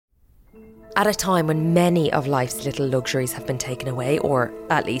At a time when many of life's little luxuries have been taken away, or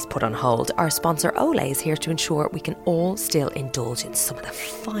at least put on hold, our sponsor Olay is here to ensure we can all still indulge in some of the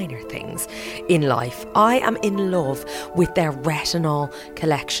finer things in life. I am in love with their retinol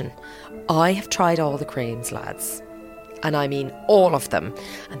collection. I have tried all the creams, lads. And I mean all of them.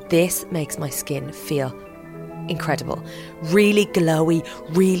 And this makes my skin feel incredible. Really glowy,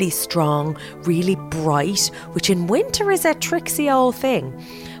 really strong, really bright, which in winter is a tricksy old thing.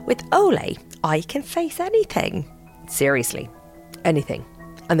 With Olay, I can face anything. Seriously, anything.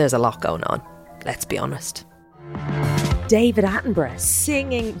 And there's a lot going on, let's be honest. David Attenborough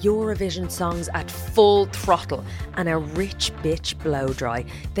singing Eurovision songs at full throttle and a rich bitch blow dry.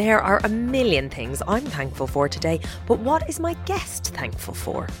 There are a million things I'm thankful for today, but what is my guest thankful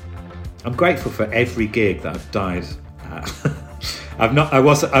for? I'm grateful for every gig that I've died at. I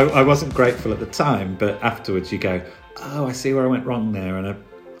wasn't grateful at the time, but afterwards you go, oh, I see where I went wrong there, and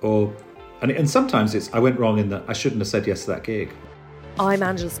sometimes it's I went wrong in that I shouldn't have said yes to that gig. I'm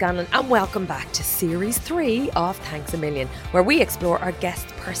Angela Scanlon and welcome back to Series 3 of Thanks a Million, where we explore our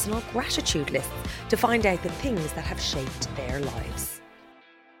guests' personal gratitude lists to find out the things that have shaped their lives.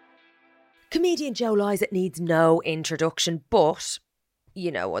 Comedian Joe Lycett needs no introduction, but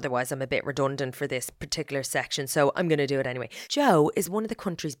otherwise I'm a bit redundant for this particular section, so I'm going to do it anyway. Joe is one of the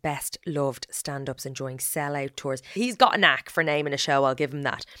country's best loved stand-ups, enjoying sell-out tours. He's got a knack for naming a show, I'll give him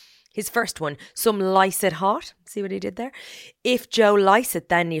that. His first one, Some Lycett Hot. See what he did there? If Joe Lycett,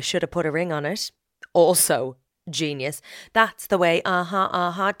 then you should have put a ring on it. Also genius. That's the way,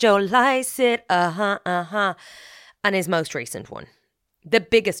 Joe Lycett, And his most recent one, the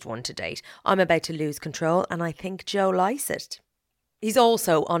biggest one to date, I'm About to Lose Control, and I Think Joe Lycett. He's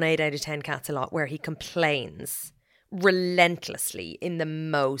also on 8 out of 10 Cats a lot, where he complains relentlessly in the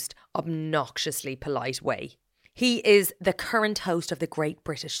most obnoxiously polite way. He is the current host of the Great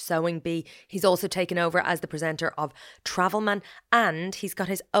British Sewing Bee. He's also taken over as the presenter of Travelman, and he's got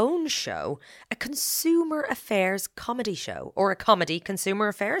his own show, a consumer affairs comedy show, or a comedy consumer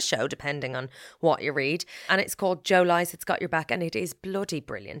affairs show, depending on what you read. And it's called Joe Lycett's Got Your Back, and it is bloody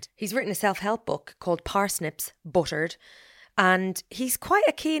brilliant. He's written a self-help book called Parsnips Buttered, and he's quite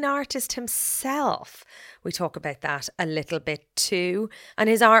a keen artist himself. We talk about that a little bit too. And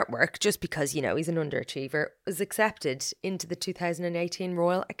his artwork, just because, he's an underachiever, was accepted into the 2018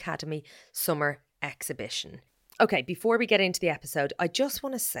 Royal Academy Summer Exhibition. Okay, before we get into the episode, I just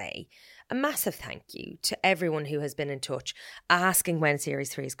want to say a massive thank you to everyone who has been in touch, asking when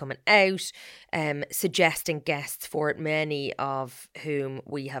Series 3 is coming out, suggesting guests for it, many of whom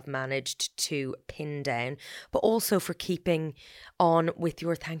we have managed to pin down, but also for keeping on with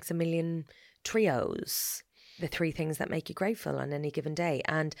your Thanks a Million trios, the 3 things that make you grateful on any given day.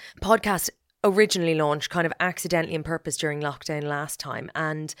 And podcast originally launched kind of accidentally on purpose during lockdown last time,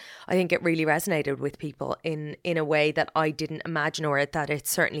 and I think it really resonated with people in a way that I didn't imagine, or that it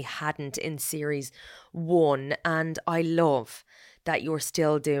certainly hadn't in Series 1. And I love that you're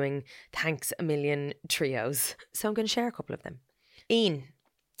still doing Thanks a Million trios, so I'm going to share a couple of them. Ian,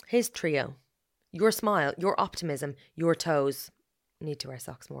 his trio: Your Smile, Your Optimism, Your Toes. Need to wear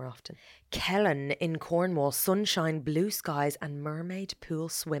socks more often. Kellen in Cornwall, Sunshine, Blue Skies and Mermaid Pool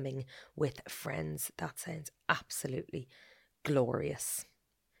Swimming with Friends. That sounds absolutely glorious.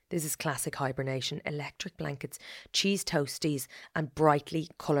 This is classic hibernation: electric blankets, cheese toasties and brightly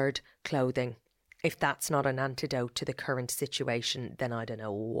coloured clothing. If that's not an antidote to the current situation, then I don't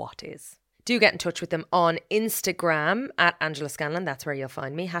know what is. Do get in touch with them on Instagram at Angela Scanlon. That's where you'll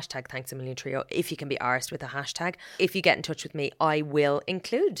find me. Hashtag Thanks a Million Trio, if you can be arsed with a hashtag. If you get in touch with me, I will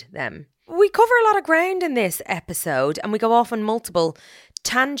include them. We cover a lot of ground in this episode, and we go off on multiple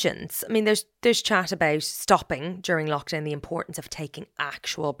tangents. I mean, there's chat about stopping during lockdown, the importance of taking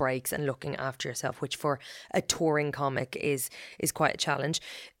actual breaks and looking after yourself, which for a touring comic is quite a challenge.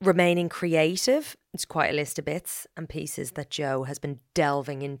 Remaining creative, it's quite a list of bits and pieces that Joe has been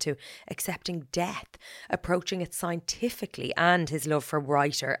delving into. Accepting death, approaching it scientifically, and his love for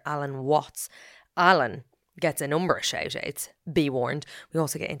writer Alan Watts. Alan gets a number of shout-outs, be warned. We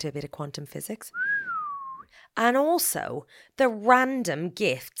also get into a bit of quantum physics. And also the random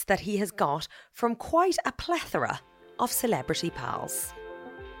gifts that he has got from quite a plethora of celebrity pals.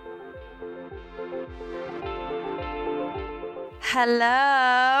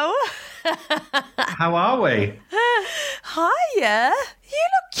 Hello. How are we? Hiya. You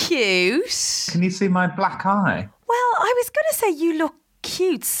look cute. Can you see my black eye? Well, I was going to say you look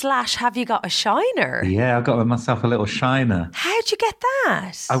cute / have you got a shiner? Yeah, I got myself a little shiner. How'd you get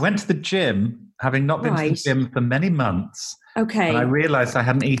that? I went to the gym, having not been to the gym for many months. Okay. And I realised I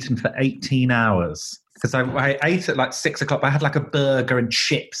hadn't eaten for 18 hours. because I ate at like 6 o'clock. I had like a burger and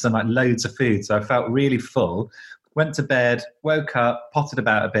chips and like loads of food. So I felt really full. Went to bed, woke up, potted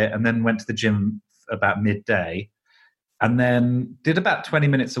about a bit, and then went to the gym about midday. And then did about 20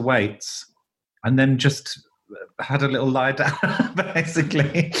 minutes of weights, and then just had a little lie down,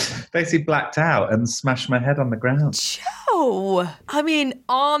 basically blacked out and smashed my head on the ground. Joe, I mean,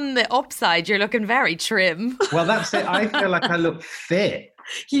 on the upside, you're looking very trim. Well, that's it. I feel like I look fit.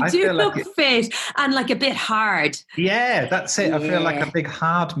 You do look fit and like a bit hard. Yeah, that's it. I feel like a big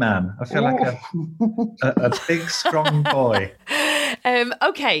hard man. I feel like a big, strong boy.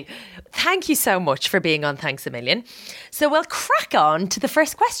 Okay, thank you so much for being on Thanks a Million. So we'll crack on to the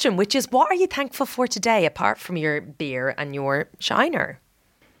first question, which is, what are you thankful for today, apart from your beer and your shiner?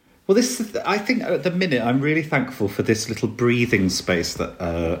 Well, I think at the minute I'm really thankful for this little breathing space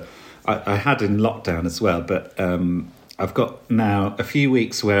that I had in lockdown as well. But I've got now a few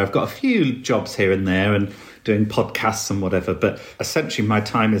weeks where I've got a few jobs here and there and doing podcasts and whatever. But essentially my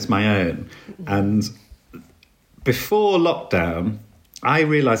time is my own. And before lockdown, I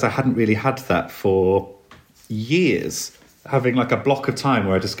realised I hadn't really had that for years, having like a block of time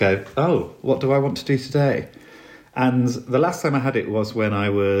where I just go, oh, what do I want to do today? And the last time I had it was when I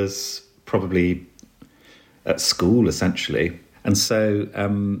was probably at school, essentially. And so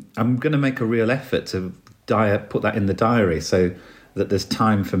I'm going to make a real effort to put that in the diary so that there's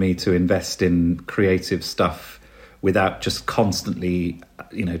time for me to invest in creative stuff without just constantly,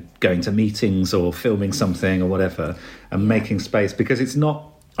 going to meetings or filming something or whatever, and making space, because it's not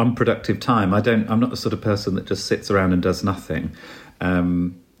unproductive time. I'm not the sort of person that just sits around and does nothing.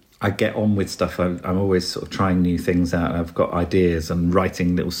 I get on with stuff. I'm always sort of trying new things out. I've got ideas and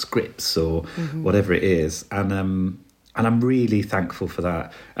writing little scripts or whatever it is. And I'm really thankful for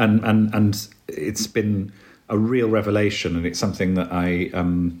that. And it's been a real revelation, and it's something that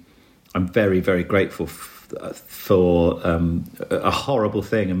I'm very, very grateful for. A horrible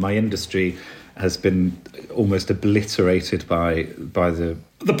thing, and my industry has been almost obliterated by the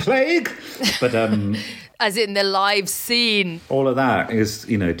plague. But as in the live scene, all of that is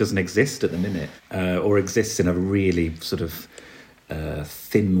doesn't exist at the minute, or exists in a really sort of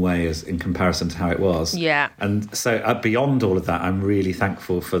thin way as in comparison to how it was. Yeah. And so beyond all of that, I'm really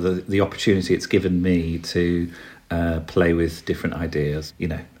thankful for the opportunity it's given me to play with different ideas.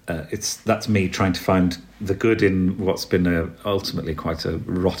 That's me trying to find the good in what's been ultimately quite a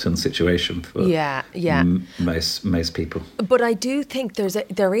rotten situation for most people. But I do think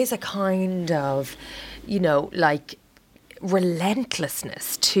there is a kind of, like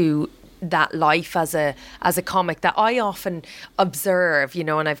relentlessness to that life as a comic that I often observe,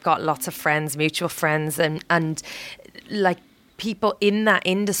 and I've got lots of friends, mutual friends, and like people in that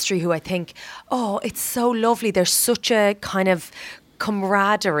industry who I think, oh, it's so lovely. There's such a kind of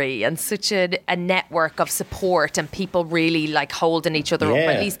camaraderie and such a network of support, and people really like holding each other up.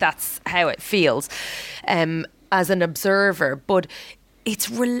 At least that's how it feels as an observer. But it's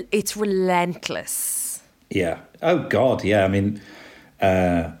relentless. Yeah. Oh God. Yeah. I mean,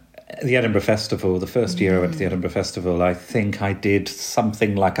 the Edinburgh Festival, the first year I went to the Edinburgh Festival, I think I did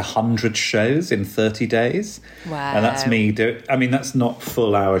something like 100 shows in 30 days. Wow. And that's me that's not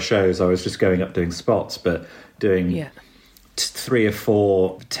full hour shows. I was just going up doing spots, but doing 3 or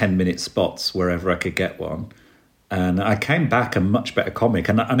 4 10-minute spots wherever I could get one. And I came back a much better comic.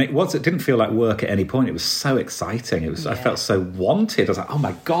 And it didn't feel like work at any point. It was so exciting. I felt so wanted. I was like, oh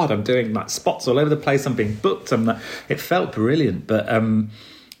my God, I'm doing like spots all over the place. I'm being booked. It felt brilliant. But,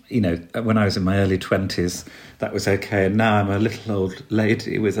 when I was in my early 20s, that was okay. And now I'm a little old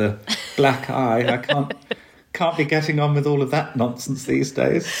lady with a black eye. I can't be getting on with all of that nonsense these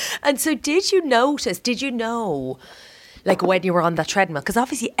days. And so did you know, like when you were on that treadmill, because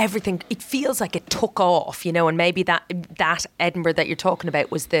obviously everything, it feels like it took off, and maybe that Edinburgh that you're talking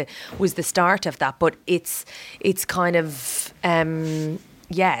about was the start of that, but it's kind of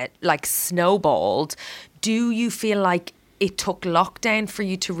like snowballed. Do you feel like it took lockdown for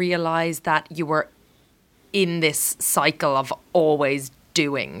you to realise that you were in this cycle of always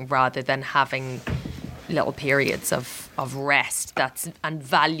doing rather than having little periods of rest and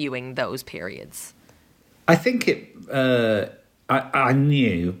valuing those periods? I think I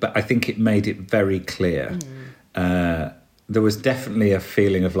knew, but I think it made it very clear. There was definitely a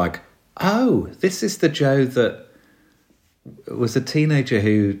feeling of like, oh, this is the Joe that was a teenager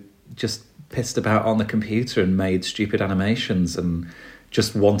who just pissed about on the computer and made stupid animations and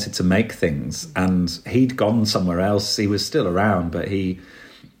just wanted to make things. And he'd gone somewhere else. He was still around, but he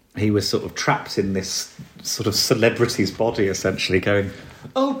was sort of trapped in this sort of celebrity's body, essentially going,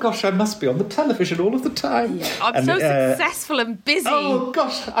 oh gosh, I must be on the television all of the time. Yeah. I'm so successful and busy. Oh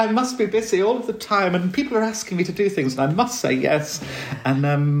gosh, I must be busy all of the time, and people are asking me to do things, and I must say yes.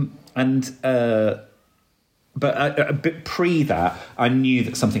 But a bit pre that, I knew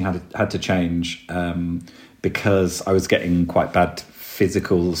that something had to change because I was getting quite bad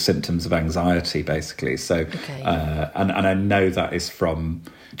physical symptoms of anxiety, basically. So, and I know that is from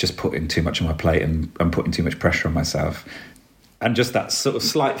just putting too much on my plate and putting too much pressure on myself. And just that sort of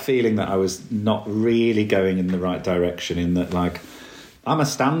slight feeling that I was not really going in the right direction, in that, like, I'm a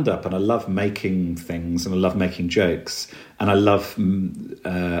stand-up and I love making things and I love making jokes and I love,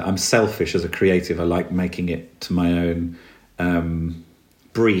 I'm selfish as a creative. I like making it to my own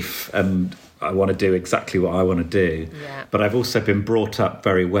brief, and I want to do exactly what I want to do. Yeah. But I've also been brought up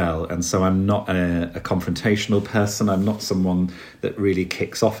very well, and so I'm not a confrontational person. I'm not someone that really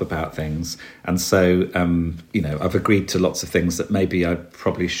kicks off about things. And so, I've agreed to lots of things that maybe I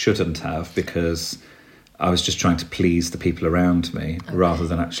probably shouldn't have, because I was just trying to please the people around me rather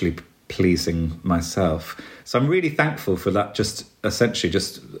than actually pleasing myself. So I'm really thankful for that, just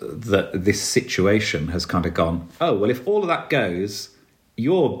that this situation has kind of gone, oh, well, if all of that goes,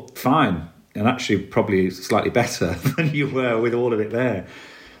 you're fine, and actually probably slightly better than you were with all of it there.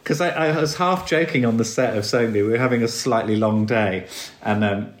 Because I was half joking on the set of Sony. We were having a slightly long day.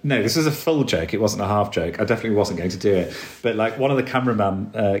 And no, this was a full joke. It wasn't a half joke. I definitely wasn't going to do it. But like one of the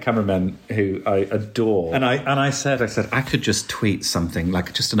cameramen who I adore. And I said, I could just tweet something,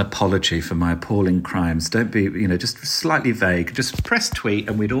 like just an apology for my appalling crimes. Don't be, just slightly vague. Just press tweet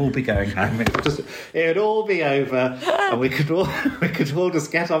and we'd all be going home. It'd all be over. And we could all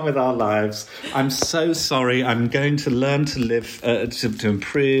just get on with our lives. I'm so sorry. I'm going to learn to live, to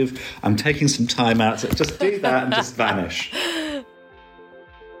improve. I'm taking some time out, so just do that and just vanish.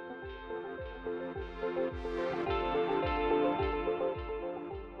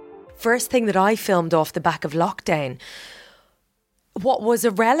 First thing that I filmed off the back of lockdown, what was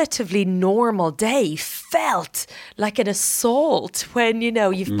a relatively normal day felt like an assault when,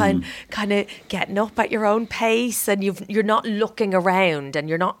 you've been kind of getting up at your own pace and you're not looking around and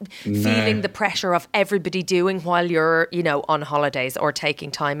you're not feeling the pressure of everybody doing while you're, on holidays or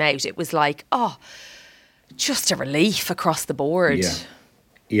taking time out. It was like, just a relief across the board.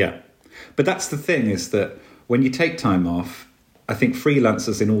 Yeah. But that's the thing, is that when you take time off, I think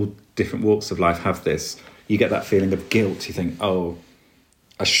freelancers in all different walks of life have this. You get that feeling of guilt. You think, oh,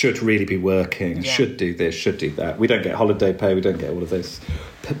 I should really be working. I should do this, should do that. We don't get holiday pay. We don't get all of those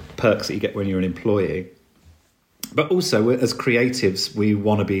perks that you get when you're an employee. But also, as creatives, we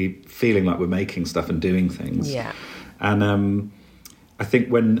want to be feeling like we're making stuff and doing things. Yeah. And I think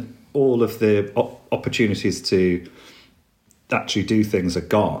when all of the opportunities to actually do things are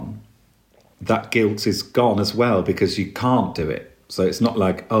gone, that guilt is gone as well, because you can't do it. So it's not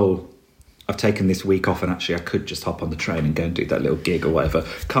like, oh, I've taken this week off and actually I could just hop on the train and go and do that little gig or whatever.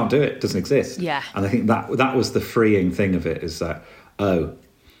 Can't do it. Doesn't exist. Yeah. And I think that was the freeing thing of it, is that, I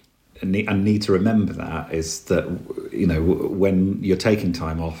need to remember that, is that, when you're taking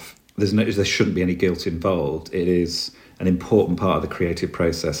time off, there shouldn't be any guilt involved. It is an important part of the creative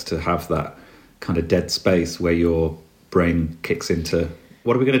process to have that kind of dead space where your brain kicks into,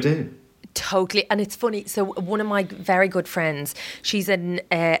 what are we going to do? Totally. And it's funny. So one of my very good friends, she's an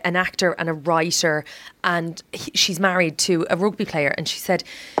actor and a writer, and she's married to a rugby player. And she said,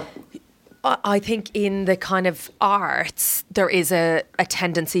 I think in the kind of arts, there is a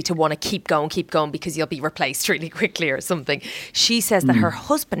tendency to want to keep going because you'll be replaced really quickly or something. She says that her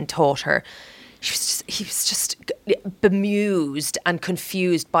husband taught her. He was just bemused and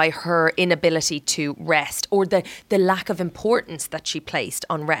confused by her inability to rest, or the lack of importance that she placed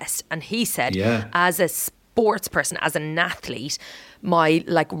on rest. And he said, as a sports person, as an athlete, my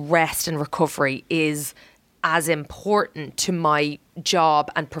rest and recovery is as important to my job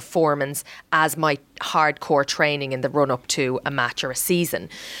and performance as my hardcore training in the run up to a match or a season.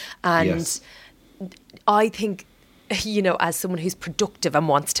 And I think, as someone who's productive and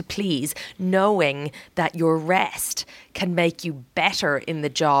wants to please, knowing that your rest can make you better in the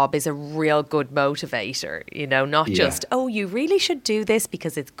job is a real good motivator, not just, oh, you really should do this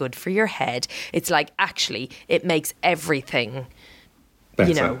because it's good for your head. It's like, actually, it makes everything,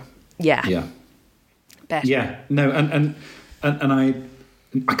 better. Better. Yeah, no, and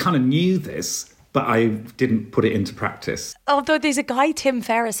I kind of knew this, but I didn't put it into practice. Although there's a guy, Tim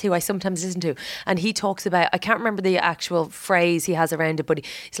Ferriss, who I sometimes listen to, and he talks about, I can't remember the actual phrase he has around it, but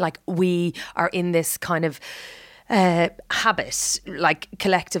he's like, we are in this kind of habit, like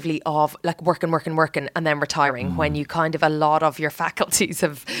collectively, of like working and then retiring when you kind of, a lot of your faculties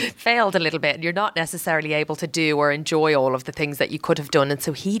have failed a little bit and you're not necessarily able to do or enjoy all of the things that you could have done. And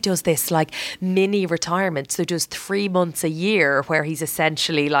so he does this like mini retirement, so does 3 months a year where he's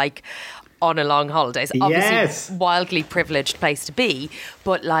essentially like on a long holidays. Obviously, wildly privileged place to be,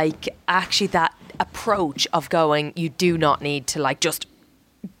 but like actually that approach of going, you do not need to like just,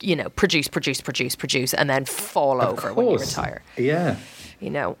 you know, produce, and then fall over when you retire. Yeah. You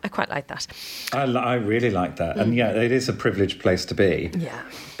know, I quite like that. I really like that. And yeah, it is a privileged place to be. Yeah.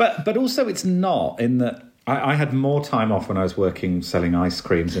 But also it's not, in that I had more time off when I was working selling ice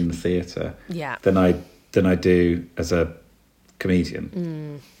creams in the theatre than I do as a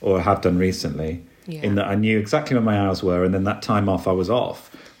comedian or have done recently. Yeah. In that I knew exactly when my hours were, and then that time off I was off.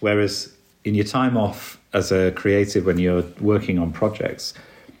 Whereas in your time off as a creative, when you're working on projects,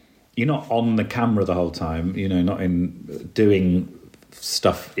 you're not on the camera the whole time, you know, not in doing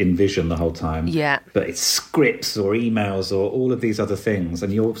stuff in vision the whole time. Yeah. But it's scripts or emails or all of these other things,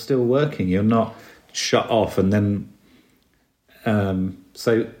 and you're still working. You're not shut off. And then,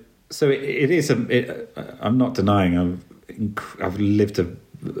 so it is. I'm not denying I've lived an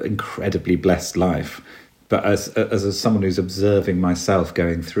incredibly blessed life. But as someone who's observing myself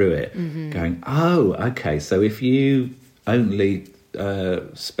going through it, going, oh, okay, so if you only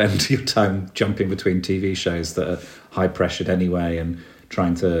spend your time jumping between TV shows that are high-pressured anyway and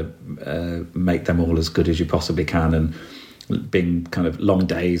trying to make them all as good as you possibly can, and being kind of long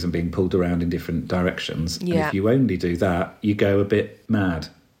days and being pulled around in different directions, and if you only do that, you go a bit mad.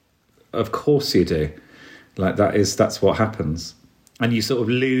 Of course you do. Like that's what happens. And you sort of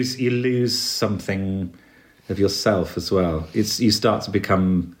lose something of yourself as well. You start to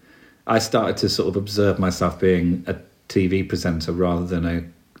become. I started to sort of observe myself being a TV presenter rather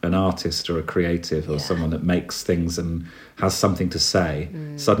than an artist or a creative or someone that makes things and has something to say.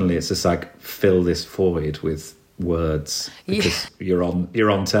 Suddenly, it's just like fill this void with words because you're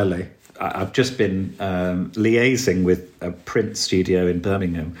on telly. I've just been liaising with a print studio in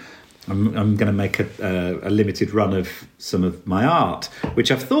Birmingham. I'm going to make a limited run of some of my art,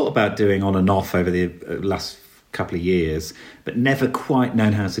 which I've thought about doing on and off over the last couple of years, but never quite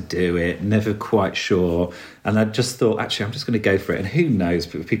known how to do it, never quite sure. And I just thought, actually, I'm just going to go for it. And who knows,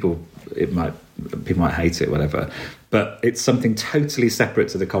 people might hate it, whatever. But it's something totally separate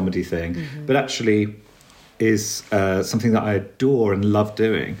to the comedy thing, but actually is something that I adore and love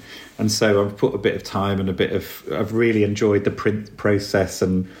doing. And so I've put a bit of time and I've really enjoyed the print process.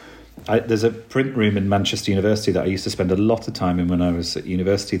 And there's a print room in Manchester University that I used to spend a lot of time in when I was at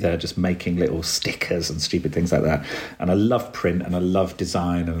university there, just making little stickers and stupid things like that. And I love print and I love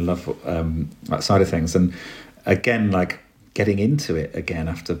design and I love that side of things. And again, like getting into it again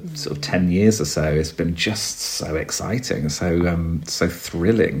after sort of 10 years or so, it's been just so exciting, so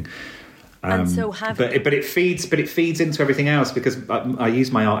thrilling. And so but it feeds into everything else, because I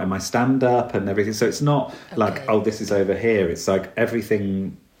use my art in my stand-up and everything. So it's not like, oh, this is over here. It's like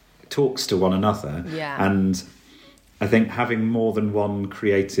everything talks to one another. Yeah. And I think having more than one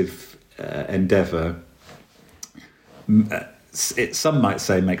creative endeavour, some might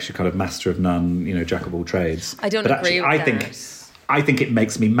say makes you kind of master of none, you know, jack of all trades. I don't agree with that. I think it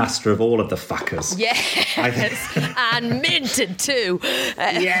makes me master of all of the fuckers. Yes, and minted too.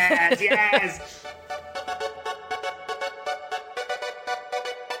 Yes.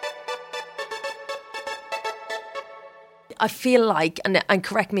 I feel like, and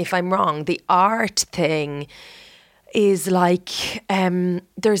correct me if I'm wrong, the art thing is like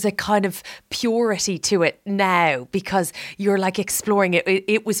there's a kind of purity to it now, because you're like exploring it.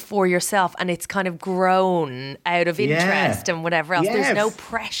 It was for yourself and it's kind of grown out of interest and whatever else. There's no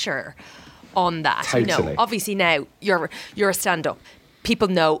pressure on that. Totally. You know, obviously now you're a stand-up. People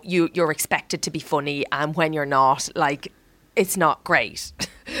know you're expected to be funny, and when you're not, like, it's not great.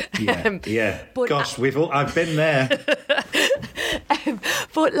 But gosh, I've been there.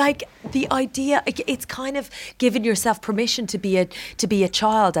 But like the idea, it's kind of giving yourself permission to be a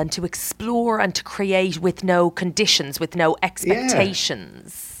child and to explore and to create with no conditions, with no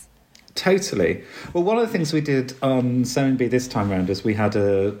expectations. Totally. Well, one of the things we did on Sewing Bee this time around is we had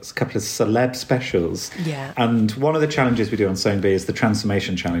a couple of celeb specials. Yeah. And one of the challenges we do on Sewing Bee is the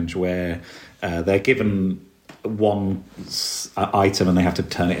transformation challenge, where they're given one item and they have to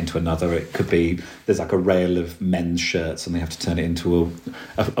turn it into another. It could be, there's like a rail of men's shirts and they have to turn it into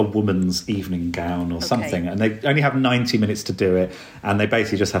a woman's evening gown or something, and they only have 90 minutes to do it, and they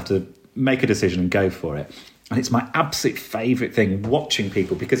basically just have to make a decision and go for it. And it's my absolute favourite thing, watching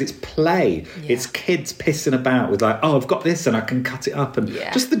people, because it's play. Yeah. It's kids pissing about with like, oh, I've got this and I can cut it up. And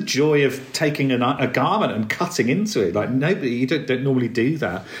just the joy of taking a garment and cutting into it. Like you don't normally do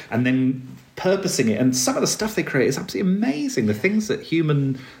that. And then purposing it. And some of the stuff they create is absolutely amazing. The things that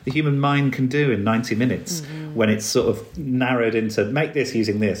the human mind can do in 90 minutes when it's sort of narrowed into make this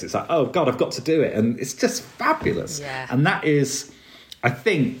using this. It's like, oh, God, I've got to do it. And it's just fabulous. Yeah. And that is... I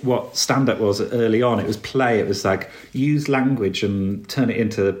think what stand-up was early on, it was play. It was like use language and turn it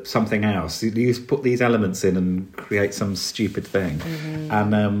into something else. You put these elements in and create some stupid thing,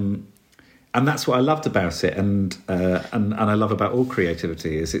 and that's what I loved about it. And I love about all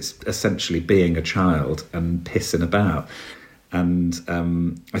creativity is it's essentially being a child and pissing about. And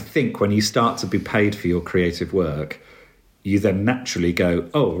I think when you start to be paid for your creative work, you then naturally go,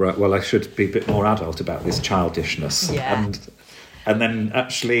 oh right, well I should be a bit more adult about this childishness. Yeah. And then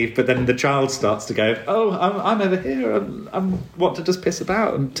but then the child starts to go, oh, I'm over here. I want to just piss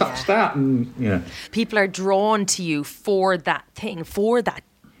about and touch that. And, People are drawn to you for that thing, for that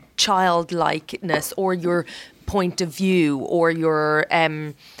childlikeness or your point of view or your,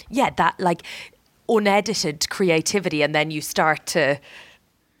 that like unedited creativity. And then you start to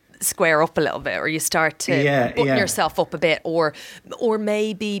square up a little bit, or you start to button yourself up a bit, or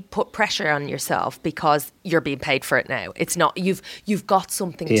maybe put pressure on yourself because you're being paid for it now. It's not you've got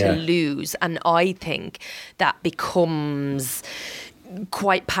something to lose, and I think that becomes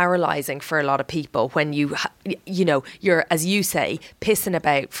quite paralyzing for a lot of people when you're, as you say, pissing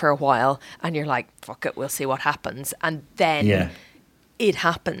about for a while and you're like, fuck it, we'll see what happens, and then it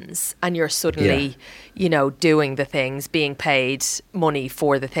happens and you're suddenly, doing the things, being paid money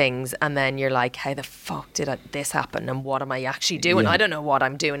for the things, and then you're like, how the fuck did this happen and what am I actually doing? I don't know what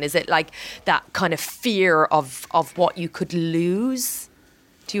I'm doing. Is it like that kind of fear of what you could lose?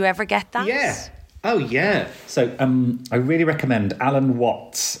 Do you ever get that? Yeah. Oh, yeah. So I really recommend Alan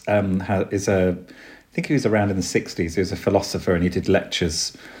Watts. I think he was around in the 60s. He was a philosopher and he did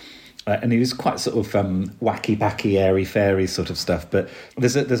lectures. And he was quite sort of wacky-packy, airy-fairy sort of stuff. But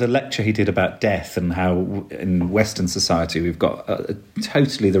there's a lecture he did about death and how in Western society we've got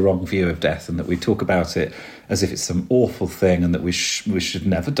totally the wrong view of death, and that we talk about it as if it's some awful thing and that we should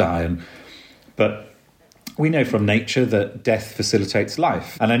never die. But we know from nature that death facilitates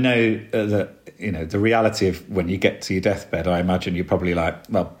life. And I know that, the reality of when you get to your deathbed, I imagine you're probably like,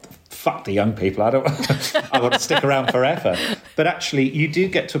 well, fuck the young people. I want to stick around forever. But actually, you do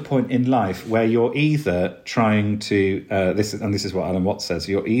get to a point in life where you're either trying to this is what Alan Watts says.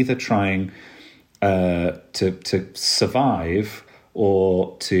 You're either trying to survive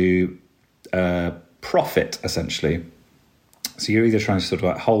or to profit, essentially. So you're either trying to sort of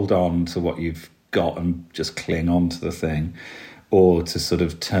like hold on to what you've got and just cling on to the thing, or to sort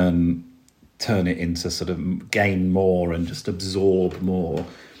of turn it into sort of gain more and just absorb more.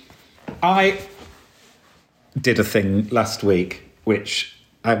 I did a thing last week which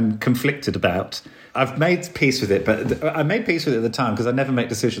I'm conflicted about. I've made peace with it, but I made peace with it at the time because I never make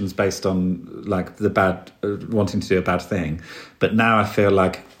decisions based on like the bad, wanting to do a bad thing. But now I feel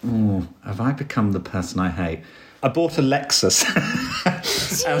like, have I become the person I hate? I bought a Lexus.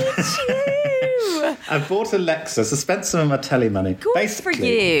 I bought a Lexus. I spent some of my telly money. Good basically, for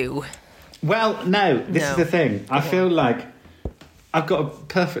you. Well, no, this is the thing. I feel like I've got a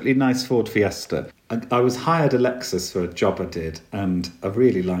perfectly nice Ford Fiesta. I was hired a Lexus for a job I did, and I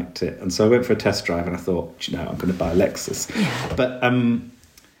really liked it. And so I went for a test drive, and I thought, I'm going to buy a Lexus. Yeah. But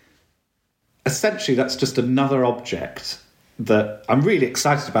essentially, that's just another object that I'm really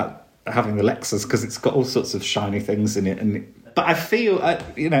excited about having the Lexus because it's got all sorts of shiny things in it. But I feel,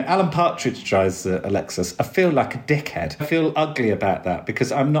 Alan Partridge drives a Lexus. I feel like a dickhead. I feel ugly about that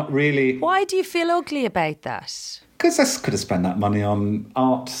because I'm not really... Why do you feel ugly about that? Because I could have spent that money on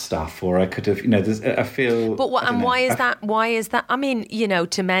art stuff, or I could have, I feel... But why is that? Why is that? I mean,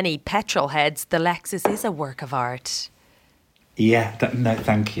 to many petrol heads, the Lexus is a work of art. Yeah, no,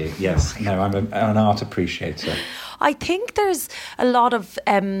 thank you. Yes, no, I'm an art appreciator. I think there's a lot of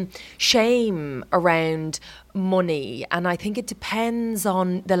shame around money, and I think it depends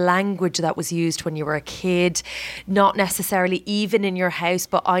on the language that was used when you were a kid, not necessarily even in your house,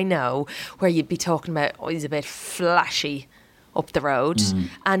 but I know where you'd be talking about, he's a bit flashy up the road,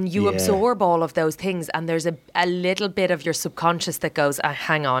 and you absorb all of those things, and there's a little bit of your subconscious that goes,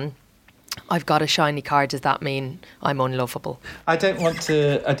 hang on, I've got a shiny car, does that mean I'm unlovable? I don't want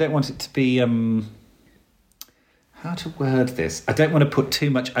it to be how to word this? I don't want to put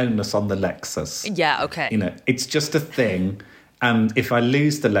too much onus on the Lexus. Yeah, okay. It's just a thing, and if I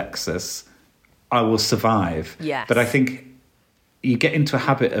lose the Lexus, I will survive. Yes. But I think you get into a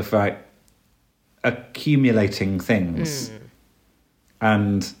habit of like, accumulating things.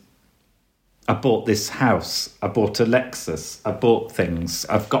 And I bought this house, I bought a Lexus, I bought things.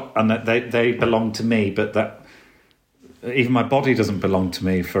 And they belong to me, but that even my body doesn't belong to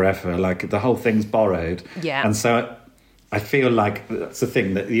me forever. Like, the whole thing's borrowed. Yeah. And so I feel like that's the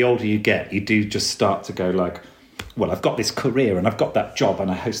thing, that the older you get, you do just start to go like, well, I've got this career and I've got that job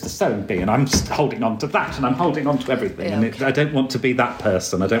and I host the sewing bee and I'm just holding on to that and I'm holding on to everything. Yeah, and I don't want to be that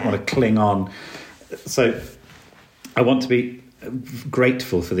person. I don't want to cling on. So I want to be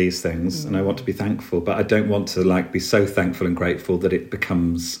grateful for these things and I want to be thankful, but I don't want to like be so thankful and grateful that it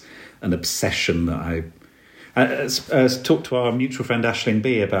becomes an obsession that I talked to our mutual friend Aisling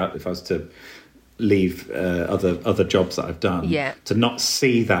B about if I was to leave other jobs that I've done, to not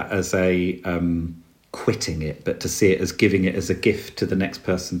see that as a quitting it, but to see it as giving it as a gift to the next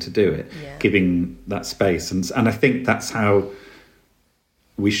person to do it, giving that space. And I think that's how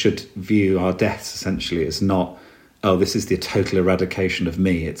we should view our deaths, essentially. It's not, oh, this is the total eradication of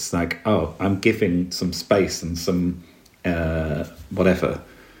me. It's like, oh, I'm giving some space and some whatever,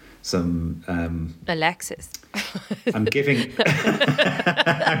 some Alexis. I'm giving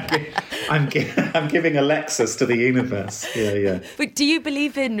I'm giving Alexis to the universe. Yeah. But do you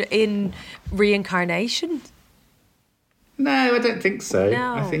believe in reincarnation? No, I don't think so.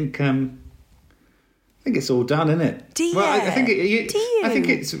 No. I think it's all done, isn't it? Do you? Well, I think Do you? I think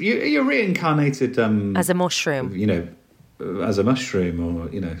it's you're reincarnated as a mushroom. You know, as a mushroom, or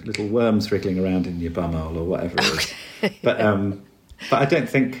little worms wriggling around in your bumhole or whatever it is. But I don't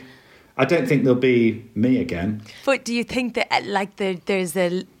think there'll be me again. But do you think that there's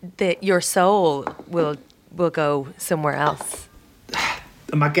your soul will go somewhere else?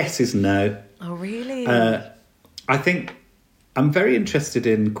 My guess is no. Oh, really? I think I'm very interested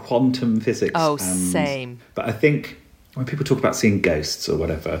in quantum physics. Oh, same. But I think when people talk about seeing ghosts or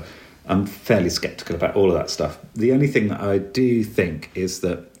whatever, I'm fairly sceptical about all of that stuff. The only thing that I do think is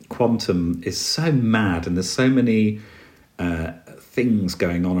that quantum is so mad and there's so many things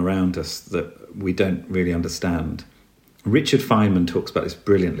going on around us that we don't really understand. Richard Feynman talks about this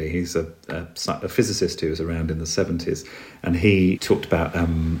brilliantly. He's a physicist who was around in the 70s, and he talked about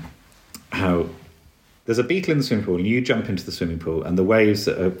how there's a beetle in the swimming pool, and you jump into the swimming pool, and the waves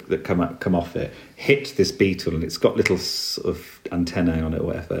that come off it hit this beetle, and it's got little sort of antennae on it or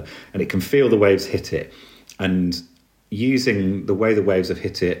whatever, and it can feel the waves hit it. And using the way the waves have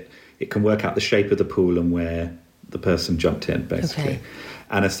hit it, it can work out the shape of the pool and where the person jumped in, basically. Okay.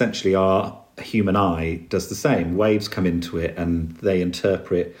 And essentially our human eye does the same. Waves come into it and they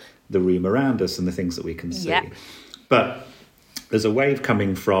interpret the room around us and the things that we can see. Yep. But there's a wave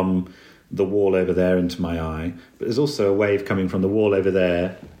coming from the wall over there into my eye, but there's also a wave coming from the wall over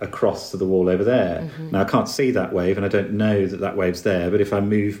there across to the wall over there. Mm-hmm. Now, I can't see that wave and I don't know that wave's there, but if I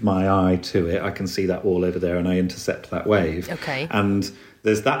move my eye to it, I can see that wall over there and I intercept that wave. Okay. And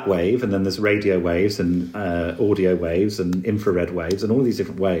there's that wave, and then there's radio waves and audio waves and infrared waves and all these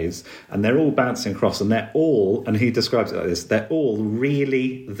different waves, and they're all bouncing across, and they're all, and he describes it like this, they're all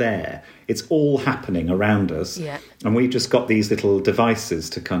really there. It's all happening around us. Yeah. And we've just got these little devices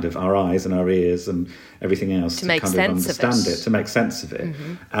to kind of, our eyes and our ears and everything else to make kind sense of understand it, to make sense of it.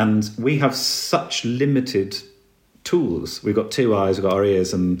 Mm-hmm. And we have such limited tools. We've got two eyes, we've got our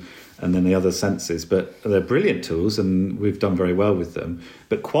ears and then the other senses, but they're brilliant tools and we've done very well with them.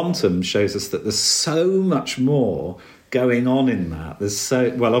 But quantum shows us that there's so much more going on in that. There's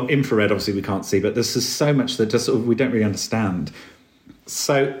infrared obviously we can't see, but there's just so much that just we don't really understand.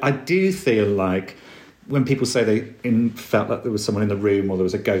 So I do feel like when people say they felt like there was someone in the room or there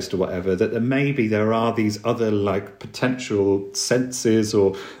was a ghost or whatever, that there are these other like potential senses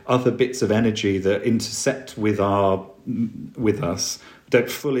or other bits of energy that intersect with us. Don't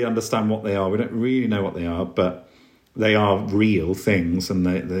fully understand what they are. We don't really know what they are, but they are real things and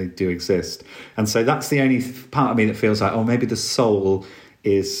they do exist. And so that's the only part of me that feels like, oh, maybe the soul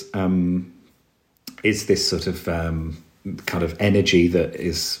is this sort of kind of energy that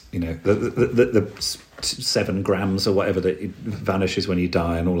is, the 7 grams or whatever that vanishes when you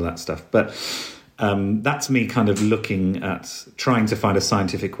die and all of that stuff. But that's me kind of looking at trying to find a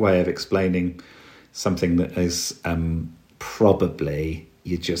scientific way of explaining something that is probably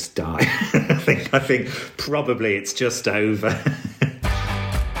you just die. I think probably it's just over.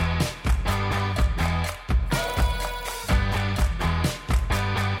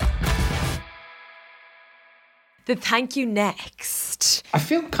 The thank you next. I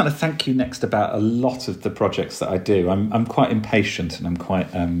feel kind of thank you next about a lot of the projects that I do. I'm quite impatient and I'm quite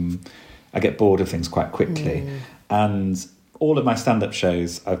I get bored of things quite quickly. And all of my stand-up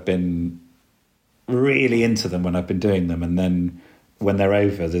shows, I've been really into them when I've been doing them, and then when they're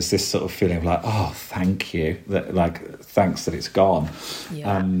over, there's this sort of feeling of like, oh, thank you, thanks that it's gone.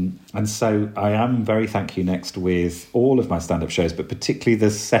 Yeah. And so I am very thank you next with all of my stand-up shows, but particularly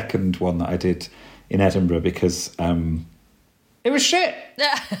the second one that I did in Edinburgh, because it was shit.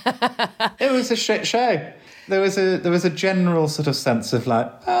 It was a shit show. There was a general sort of sense of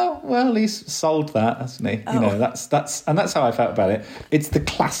like, oh well, he's sold that, hasn't he? You know, that's how I felt about it. It's the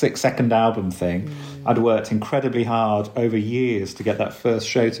classic second album thing. I'd worked incredibly hard over years to get that first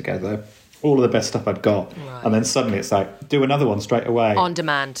show together, all of the best stuff I'd got, and then suddenly it's like, do another one straight away On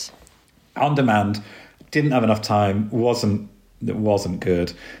demand. Didn't have enough time. It wasn't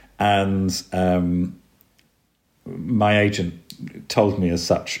good, and my agent told me as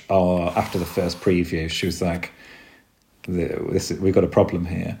such after the first preview. She was like, we've got a problem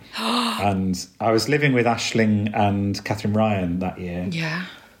here. And I was living with Aisling and Catherine Ryan that year. Yeah.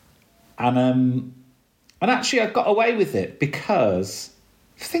 And actually I got away with it because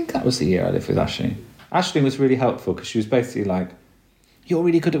I think that was the year I lived with Aisling. Aisling was really helpful because she was basically like, you're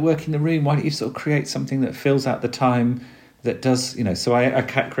really good at working the room, why don't you sort of create something that fills out the time, that does, you know. So I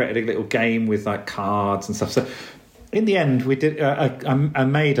created a little game with like cards and stuff. So in the end, we did. I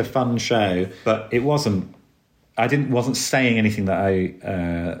made a fun show, but it wasn't. I wasn't saying anything that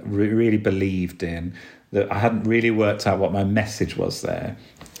I really believed in. That I hadn't really worked out what my message was there,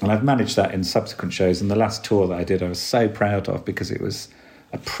 and I've managed that in subsequent shows. And the last tour that I did, I was so proud of, because it was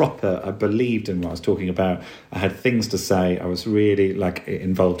I believed in what I was talking about. I had things to say. I was really like, it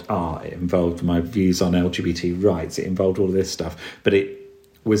involved art. It involved my views on LGBT rights. It involved all of this stuff, but it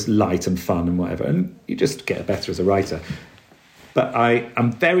was light and fun and whatever, and you just get better as a writer. But I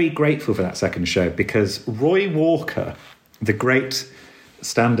am very grateful for that second show, because Roy Walker, the great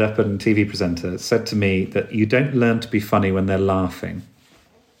stand-up and TV presenter, said to me that you don't learn to be funny when they're laughing.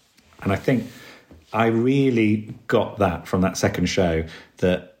 And I think I really got that from that second show,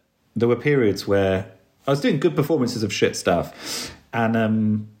 that there were periods where I was doing good performances of shit stuff, and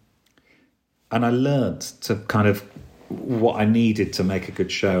I learned to kind of what I needed to make a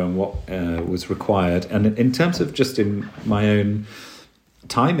good show and what was required. And in terms of just in my own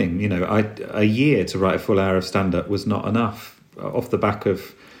timing, you know, a year to write a full hour of stand-up was not enough. Off the back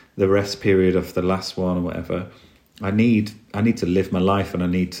of the rest period of the last one or whatever, I need to live my life, and I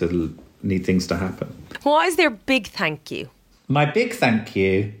need things to happen. What is their big thank you? My big thank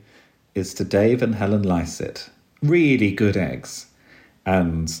you is to Dave and Helen Lycett. Really good eggs,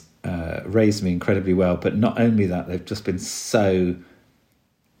 and raised me incredibly well. But not only that, they've just been so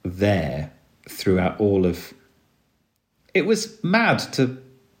there throughout all of... It was mad to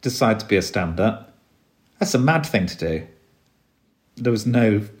decide to be a stand-up. That's a mad thing to do. There was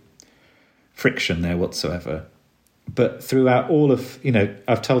no friction there whatsoever. But throughout all of, you know,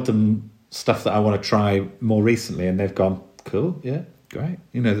 I've told them stuff that I want to try more recently, and they've gone, cool, yeah, great.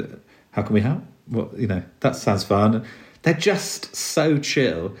 You know, how can we help? Well, you know, that sounds fun. They're just so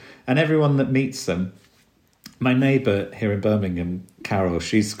chill. And everyone that meets them, my neighbour here in Birmingham, Carol,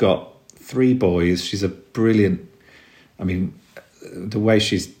 she's got 3 boys. She's a brilliant, I mean, the way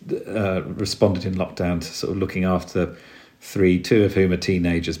she's responded in lockdown to sort of looking after 2 of whom are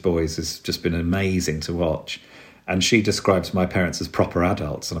teenagers, boys, has just been amazing to watch. And she describes my parents as proper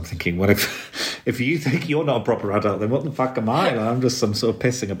adults. And I'm thinking, well, if you think you're not a proper adult, then what the fuck am I? Like, I'm just some sort of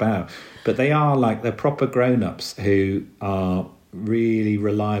pissing about. But they are like, they're proper grown-ups who are really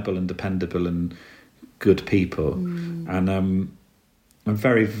reliable and dependable and good people. And I'm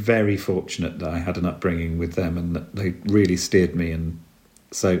very, very fortunate that I had an upbringing with them, and that they really steered me. And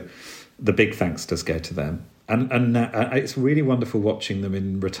so the big thanks does go to them. And it's really wonderful watching them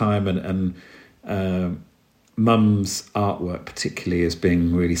in retirement, and Mum's artwork particularly is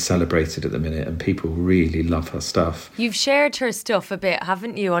being really celebrated at the minute, and people really love her stuff. You've shared her stuff a bit,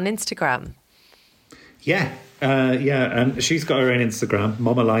 haven't you, on Instagram? Yeah, and she's got her own Instagram,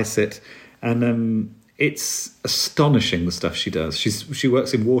 Mama Lycett, and it's astonishing the stuff she does. She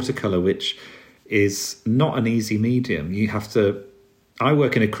works in watercolour, which is not an easy medium. You have to... I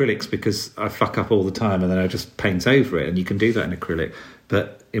work in acrylics because I fuck up all the time, and then I just paint over it, and you can do that in acrylic.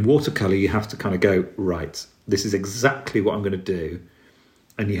 But in watercolour, you have to kind of go, right, this is exactly what I'm going to do.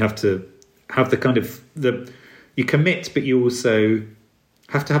 And you have to have the kind of... you commit, but you also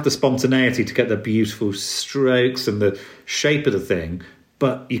have to have the spontaneity to get the beautiful strokes and the shape of the thing,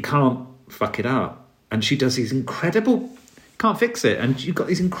 but you can't fuck it up. And she does these incredible... Can't fix it. And you've got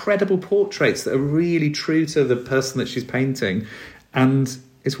these incredible portraits that are really true to the person that she's painting. And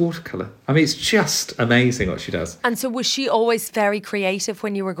is watercolour. I mean, it's just amazing what she does. And so was she always very creative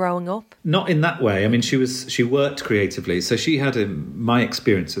when you were growing up? Not in that way. I mean, she worked creatively. So she had my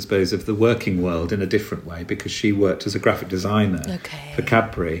experience, I suppose, of the working world in a different way, because she worked as a graphic designer for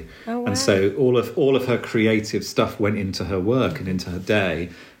Cadbury. Oh, wow. And so all of her creative stuff went into her work and into her day.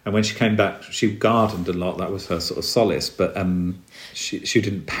 And when she came back, she gardened a lot. That was her sort of solace. But she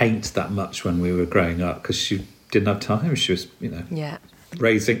didn't paint that much when we were growing up because she didn't have time. She was,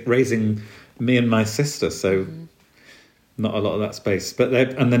 raising me and my sister. So not a lot of that space. But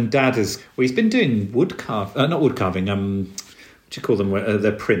and then Dad he's been doing not wood carving. What do you call them?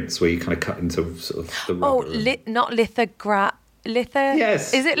 They're prints where you kind of cut into sort of the rubber. Not lithograph.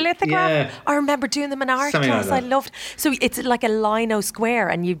 Yes. Is it lithograph? Yeah. I remember doing them in art Something class. like that. I loved. So it's like a lino square,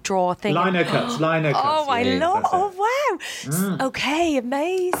 and you draw a thing. Lino cuts. Oh, I love. Oh, wow. Mm. Okay,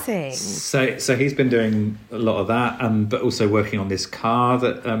 amazing. So he's been doing a lot of that, but also working on this car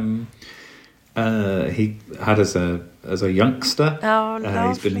that he had as a youngster. Oh,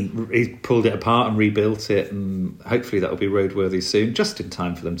 lovely. He's pulled it apart and rebuilt it, and hopefully that will be roadworthy soon, just in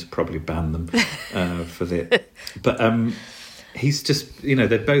time for them to probably ban them for the. But he's just,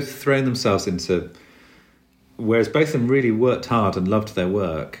 they've both thrown themselves into. Whereas both of them really worked hard and loved their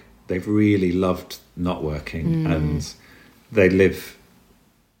work, they've really loved not working, and they live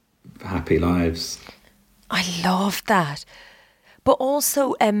happy lives. I love that. But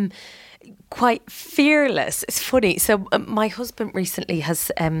also quite fearless. It's funny. So my husband recently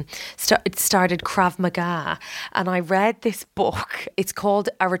has started Krav Maga, and I read this book. It's called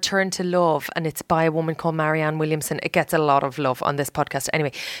A Return to Love, and it's by a woman called Marianne Williamson. It gets a lot of love on this podcast.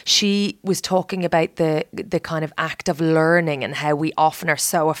 Anyway, she was talking about the kind of act of learning and how we often are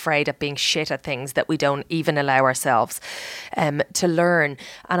so afraid of being shit at things that we don't even allow ourselves to learn.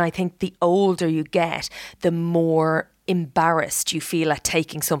 And I think the older you get, the more embarrassed you feel at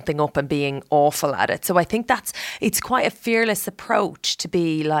taking something up and being awful at it. So I think it's quite a fearless approach to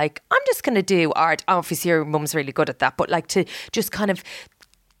be like, I'm just going to do art. Obviously your mum's really good at that, but like to just kind of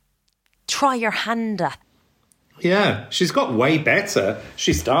try your hand at. Yeah, she's got way better.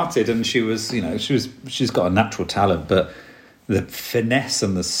 She started and she's got a natural talent, but the finesse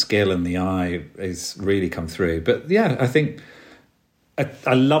and the skill and the eye is really come through. But yeah, I think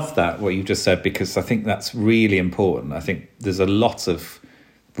I love that, what you just said, because I think that's really important. I think there's a lot of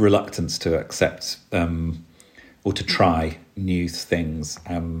reluctance to accept or to try new things.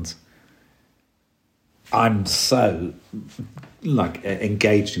 And I'm so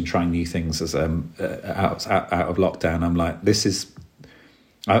engaged in trying new things as out of lockdown. I'm like,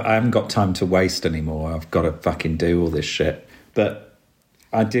 I haven't got time to waste anymore. I've got to fucking do all this shit. But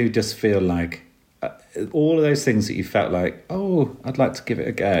I do just feel like all of those things that you felt like, oh, I'd like to give it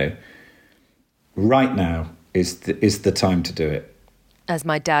a go, right now is the time to do it. As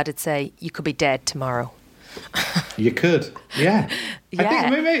my dad would say, you could be dead tomorrow. You could, yeah. I think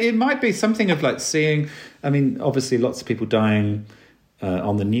maybe it might be something of like seeing, I mean, obviously lots of people dying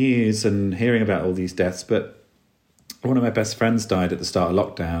on the news and hearing about all these deaths, but one of my best friends died at the start of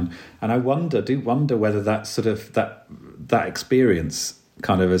lockdown, and I do wonder whether that sort of that experience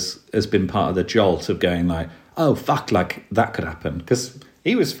kind of has been part of the jolt of going like, oh fuck, like that could happen, because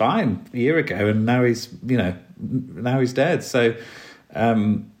he was fine a year ago and now he's dead. So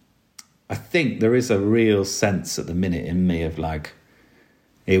I think there is a real sense at the minute in me of like,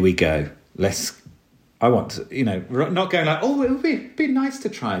 here we go, I want to, not going like, oh, it would be nice to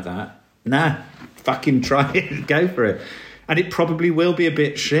try that. Nah, fucking try it, go for it. And it probably will be a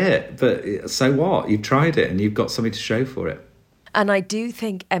bit shit, but so what? You've tried it and you've got something to show for it. And I do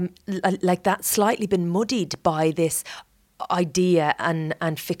think like that's slightly been muddied by this idea and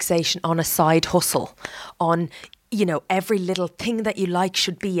fixation on a side hustle, on, every little thing that you like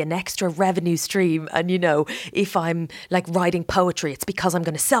should be an extra revenue stream. And, if I'm like writing poetry, it's because I'm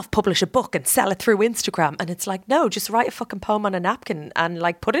going to self-publish a book and sell it through Instagram. And it's like, no, just write a fucking poem on a napkin and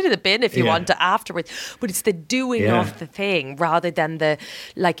like put it in the bin if you want to afterwards. But it's the doing of the thing rather than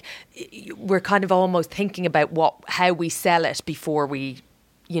we're kind of almost thinking about how we sell it before we,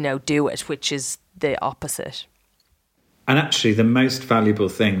 do it, which is the opposite. And actually the most valuable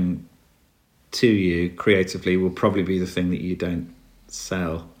thing to you creatively will probably be the thing that you don't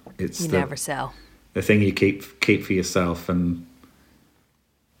sell. It's never sell. The thing you keep for yourself, and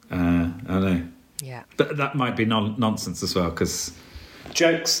I don't know. Yeah. But that might be nonsense as well, because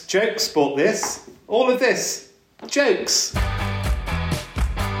jokes bought this. All of this. Jokes.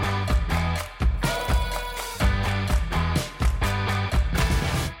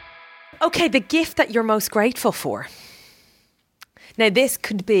 Okay, the gift that you're most grateful for. Now, this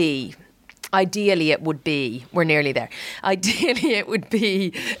could be Ideally, it would be, we're nearly there. Ideally, it would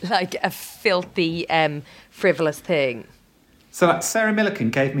be like a filthy, frivolous thing. So like Sarah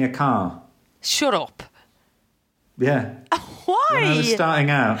Millican gave me a car. Shut up. Yeah. Why? When I was starting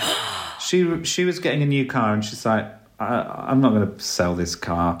out, she was getting a new car and she's like, I'm not going to sell this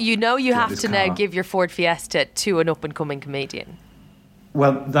car. You know you Get have this to now car. give your Ford Fiesta to an up-and-coming comedian.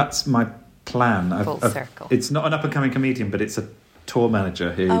 Well, that's my plan. Full circle. It's not an up-and-coming comedian, but it's a tour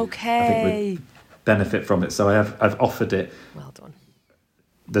manager who I think would benefit from it. So I've offered it. Well done.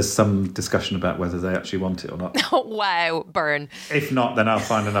 There's some discussion about whether they actually want it or not. Oh, wow, burn. If not, then I'll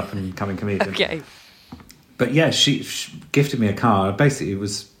find an up-and-coming comedian. Okay. But yeah, she gifted me a car. I basically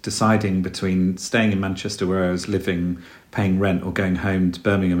was deciding between staying in Manchester where I was living, paying rent, or going home to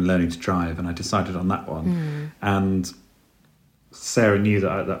Birmingham and learning to drive. And I decided on that one. And Sarah knew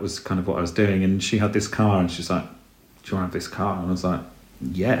that that was kind of what I was doing. And she had this car and she's like, do you want to have this car? And I was like,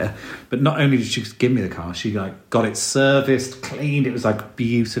 yeah. But not only did she give me the car, she like got it serviced, cleaned. It was like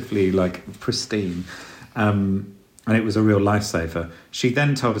beautifully like pristine. And it was a real lifesaver. She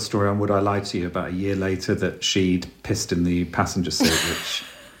then told a story on Would I Lie to You about a year later that she'd pissed in the passenger seat, which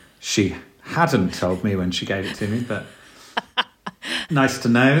she hadn't told me when she gave it to me, but nice to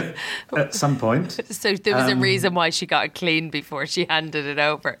know at some point. So there was a reason why she got it cleaned before she handed it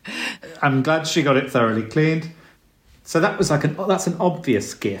over. I'm glad she got it thoroughly cleaned. So that was like that's an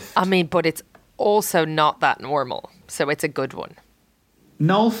obvious gift. I mean, but it's also not that normal, so it's a good one.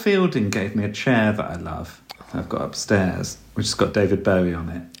 Noel Fielding gave me a chair that I love. I've got upstairs, which has got David Bowie on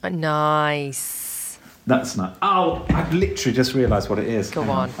it. Nice. That's nice. Oh, I've literally just realised what it is. Go Hang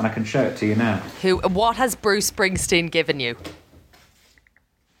on. And I can show it to you now. What has Bruce Springsteen given you?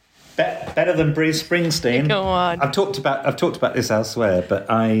 Better than Bruce Springsteen. Go on. I've talked about this elsewhere, but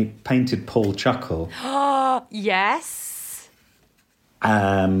I painted Paul Chuckle. Yes.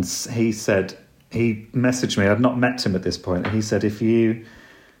 And he messaged me. I'd not met him at this point. And he said, if you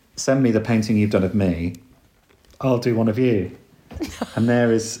send me the painting you've done of me, I'll do one of you. And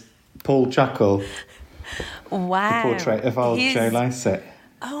there is Paul Chuckle, Wow. the portrait of old Joe Lycett.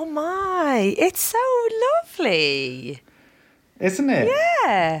 Oh my, it's so lovely. Isn't it?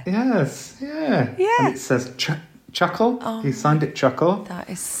 Yeah. Yes, yeah. Yeah. And it says Chuckle. He signed it Chuckle. That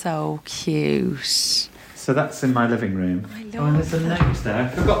is so cute. So that's in my living room. I love and there's a note there. I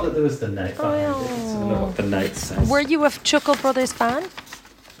forgot that there was the note. Let's have a look what the note says. Were you a Chuckle Brothers fan?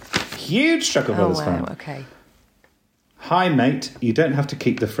 Huge Chuckle Brothers fan. Okay. Hi, mate. You don't have to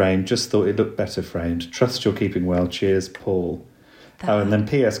keep the frame. Just thought it looked better framed. Trust you're keeping well. Cheers, Paul. And then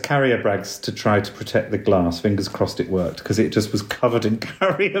P.S. Carrier bags to try to protect the glass. Fingers crossed it worked because it just was covered in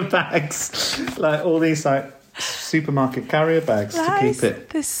carrier bags. Like all these like supermarket carrier bags to keep it.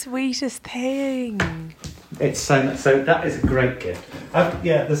 The sweetest thing. It's so that is a great gift.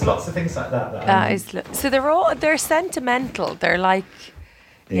 Yeah, there's lots of things like that. So they're sentimental. They're like,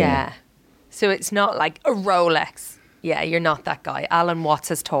 yeah. So it's not like a Rolex. Yeah, you're not that guy. Alan Watts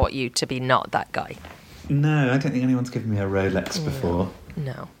has taught you to be not that guy. No, I don't think anyone's given me a Rolex before.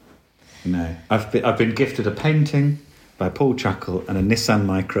 No. No. I've been gifted a painting by Paul Chuckle and a Nissan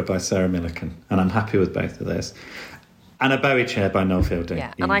Micra by Sarah Millican, and I'm happy with both of those. And a Bowie chair by Noel Fielding.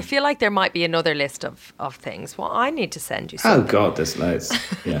 Yeah, and I feel like there might be another list of things. Well, I need to send you something. Oh, God, there's loads.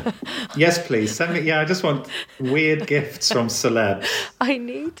 Yeah. Yes, please. Send me... Yeah, I just want weird gifts from celebs. I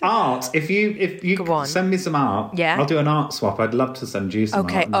need to... Art. If you Go on. send me some art, I'll do an art swap. I'd love to send you some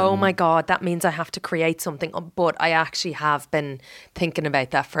art. Okay, oh my God, that means I have to create something. But I actually have been thinking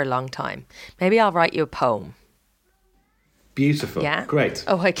about that for a long time. Maybe I'll write you a poem. Beautiful. Yeah? Great.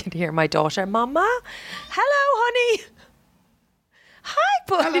 Oh, I can hear my daughter. Mama, hello, honey. Hi,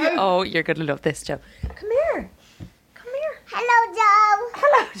 buddy. Hello. Oh, you're going to love this, Joe. Come here. Hello, Joe.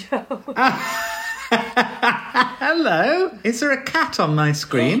 Hello, Joe. Hello. Is there a cat on my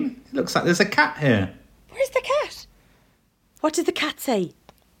screen? It looks like there's a cat here. Where's the cat? What did the cat say?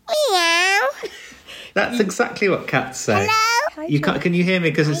 Meow. That's exactly what cats say. Hello. You can't, can you hear me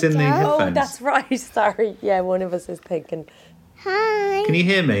because it's in the headphones? Oh, that's right. Sorry. Yeah, one of us is thinking. Hi. Can you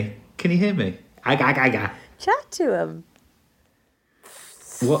hear me? Can you hear me? Aga. Chat to him.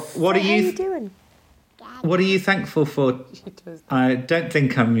 What are How you you? doing? What are you thankful for? I don't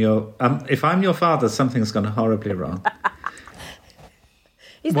think I'm your. If I'm your father, something's gone horribly wrong.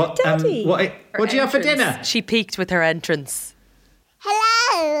 Is that Daddy? What do you have for dinner? She peeked with her entrance.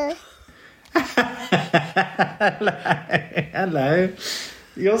 Hello. Hello.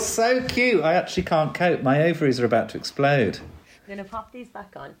 You're so cute. I actually can't cope. My ovaries are about to explode. I'm going to pop these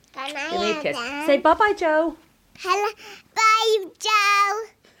back on. Can I Give me a have kiss. that? Say bye-bye, Joe. Hello. Bye, Joe.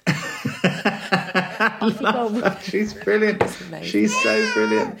 Off you go. She's brilliant. amazing. She's so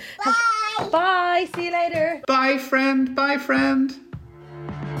brilliant. Bye. Bye. See you later. Bye, friend. Bye, friend.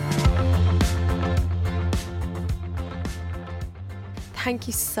 Thank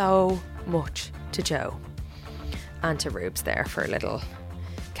you so much to Joe and to Rubes there for a little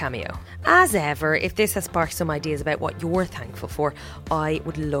cameo. As ever, if this has sparked some ideas about what you're thankful for, I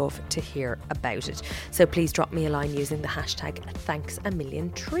would love to hear about it. So please drop me a line using the hashtag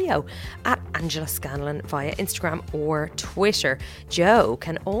 #ThanksAMillionTrio at Angela Scanlon via Instagram or Twitter. Joe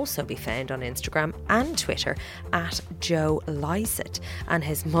can also be found on Instagram and Twitter at Joe Lycett, and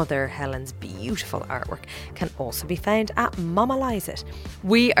his mother Helen's beautiful artwork can also be found at Mama Lycett.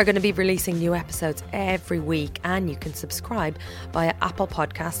 We are going to be releasing new episodes every week, and you can subscribe via Apple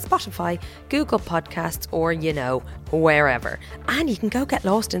Podcasts, Spotify, Google Podcasts, or wherever. And you can go get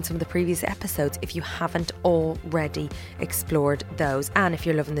lost in some of the previous episodes if you haven't already explored those. And if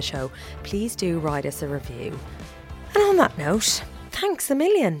you're loving the show, please do write us a review. And on that note, thanks a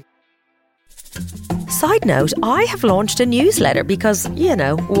million. Side note, I have launched a newsletter because,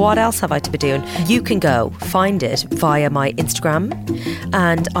 what else have I to be doing? You can go find it via my Instagram,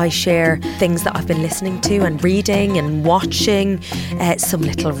 and I share things that I've been listening to and reading and watching, some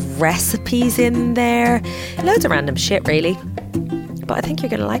little recipes in there, loads of random shit really, but I think you're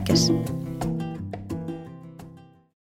going to like it.